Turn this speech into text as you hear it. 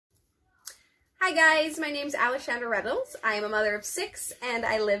Hi guys, my name's Alexandra Reynolds. I am a mother of 6 and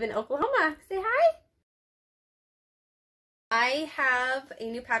I live in Oklahoma. Say hi. I have a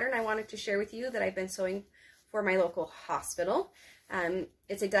new pattern I wanted to share with you that I've been sewing for my local hospital.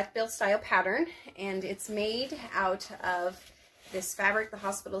 It's a duckbill style pattern and it's made out of this fabric the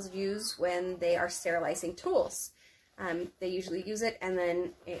hospitals use when they are sterilizing tools. They usually use it and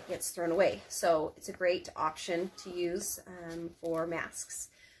then it gets thrown away. So it's a great option to use for masks.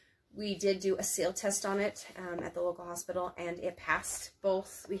 We did do a seal test on it at the local hospital and it passed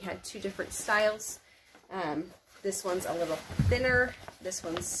both. We had 2 different styles. This one's a little thinner, this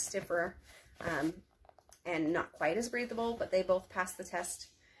one's stiffer and not quite as breathable, but they both passed the test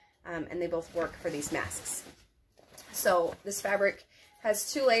and they both work for these masks. So this fabric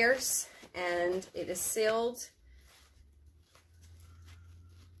has 2 layers and it is sealed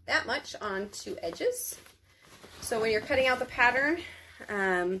that much on 2 edges. So when you're cutting out the pattern,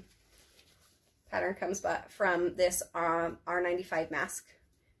 pattern comes from this R95 mask,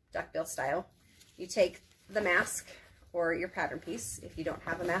 duckbill style. You take the mask or your pattern piece if you don't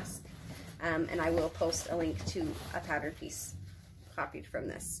have a mask, and I will post a link to a pattern piece copied from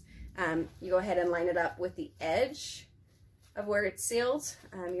this. You go ahead and line it up with the edge of where it's sealed.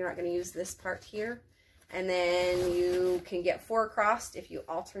 You're not going to use this part here. And then you can get 4 across if you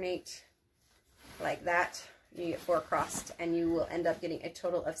alternate like that. You get 4 across and you will end up getting a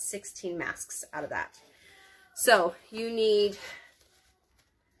total of 16 masks out of that. So you need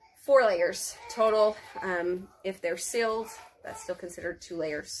 4 layers total. If they're sealed, that's still considered 2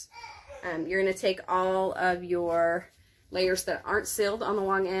 layers. You're going to take all of your layers that aren't sealed on the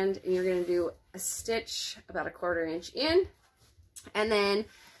long end and you're going to do a stitch about 1/4 inch in, and then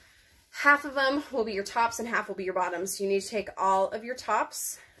half of them will be your tops and half will be your bottoms. You need to take all of your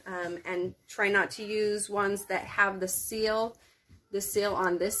tops and try not to use ones that have the seal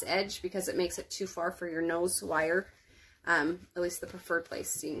on this edge because it makes it too far for your nose wire, at least the preferred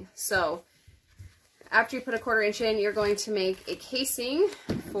placing. So after you put 1/4 inch in, you're going to make a casing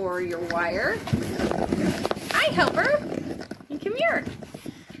for your wire. Hi, helper. You come here.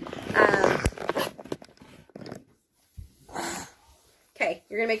 Okay,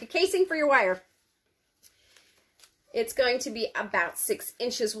 you're going to make a casing for your wire. It's going to be about 6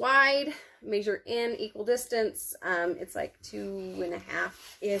 inches wide. Measure in equal distance. It's like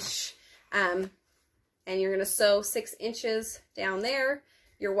 2.5-ish. And you're going to sew 6 inches down there.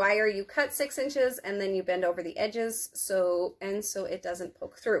 Your wire, you cut 6 inches and then you bend over the edges so it doesn't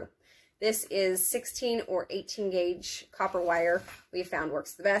poke through. This is 16 or 18 gauge copper wire. We found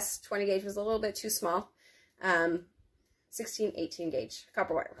works the best. 20 gauge was a little bit too small. 16, 18 gauge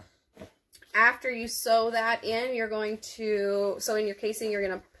copper wire. After you sew that in, you're going to sew in your casing, you're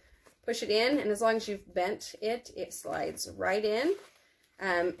going to push it in, and as long as you've bent it, it slides right in,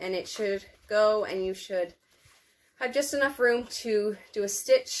 and it should go, and you should have just enough room to do a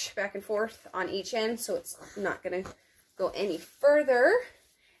stitch back and forth on each end, so it's not going to go any further,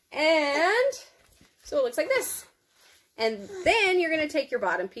 and so it looks like this. And then you're going to take your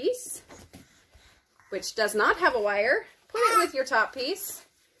bottom piece, which does not have a wire, put it with your top piece,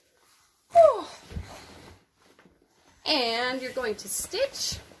 and you're going to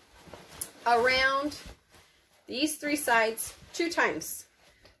stitch around these 3 sides 2 times.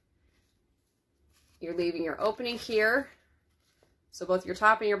 You're leaving your opening here, so both your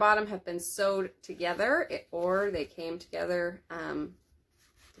top and your bottom have been sewed together, or they came together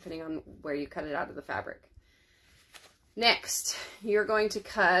depending on where you cut it out of the fabric. Next, you're going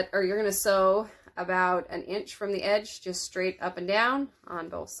to sew about 1 inch from the edge, just straight up and down on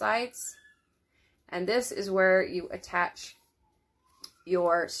both sides. And this is where you attach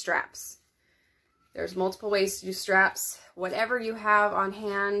your straps. There's multiple ways to do straps. Whatever you have on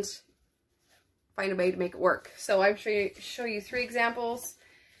hand, find a way to make it work. So I'm going to show you 3 examples.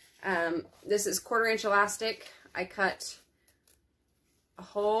 This is 1/4 inch elastic. I cut a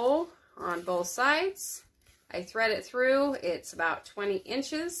hole on both sides. I thread it through. It's about 20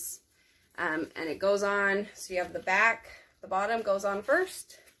 inches. And it goes on, so you have the back, the bottom goes on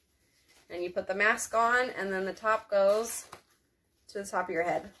first, and you put the mask on, and then the top goes to the top of your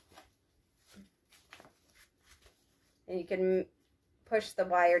head. And you can push the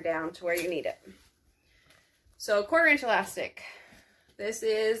wire down to where you need it. So 1/4 inch elastic. This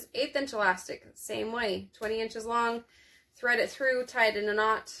is 1/8 inch elastic, same way, 20 inches long, thread it through, tie it in a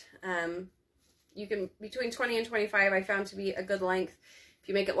knot. You can, between 20 and 25 I found to be a good length. If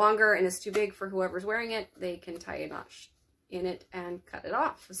you make it longer and it's too big for whoever's wearing it, they can tie a knot in it and cut it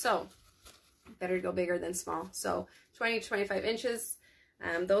off. So better to go bigger than small. So 20 to 25 inches.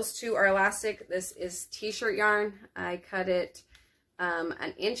 Those 2 are elastic. This is t-shirt yarn. I cut it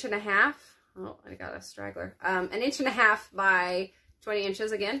 1.5 inches oh, I got a straggler, 1.5 by 20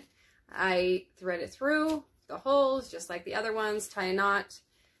 inches again. I thread it through the holes just like the other ones, tie a knot,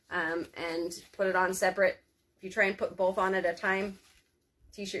 and put it on separate. If you try and put both on at a time,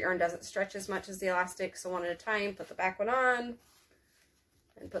 t-shirt yarn doesn't stretch as much as the elastic, so one at a time. Put the back one on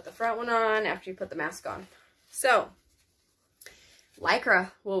and put the front one on after you put the mask on. So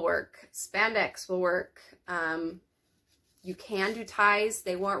Lycra will work, spandex will work. You can do ties.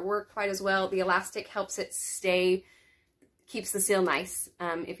 They won't work quite as well. The elastic helps it stay, keeps the seal nice.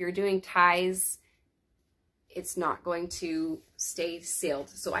 If you're doing ties, it's not going to stay sealed.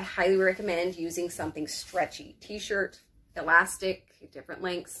 So I highly recommend using something stretchy. T-shirt, elastic, different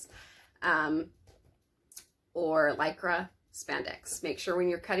lengths, or Lycra, spandex. Make sure when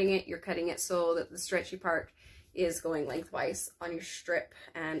you're cutting it so that the stretchy part is going lengthwise on your strip,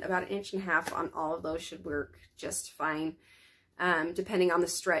 and about 1.5 inches on all of those should work just fine. Depending on the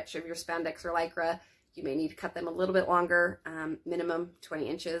stretch of your spandex or Lycra, you may need to cut them a little bit longer, minimum 20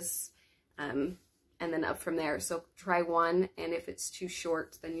 inches, and then up from there. So try one, and if it's too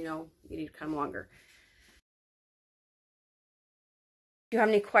short, then you know you need to cut them longer. If you have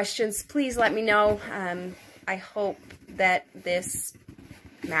any questions, please let me know. I hope that this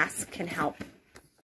mask can help.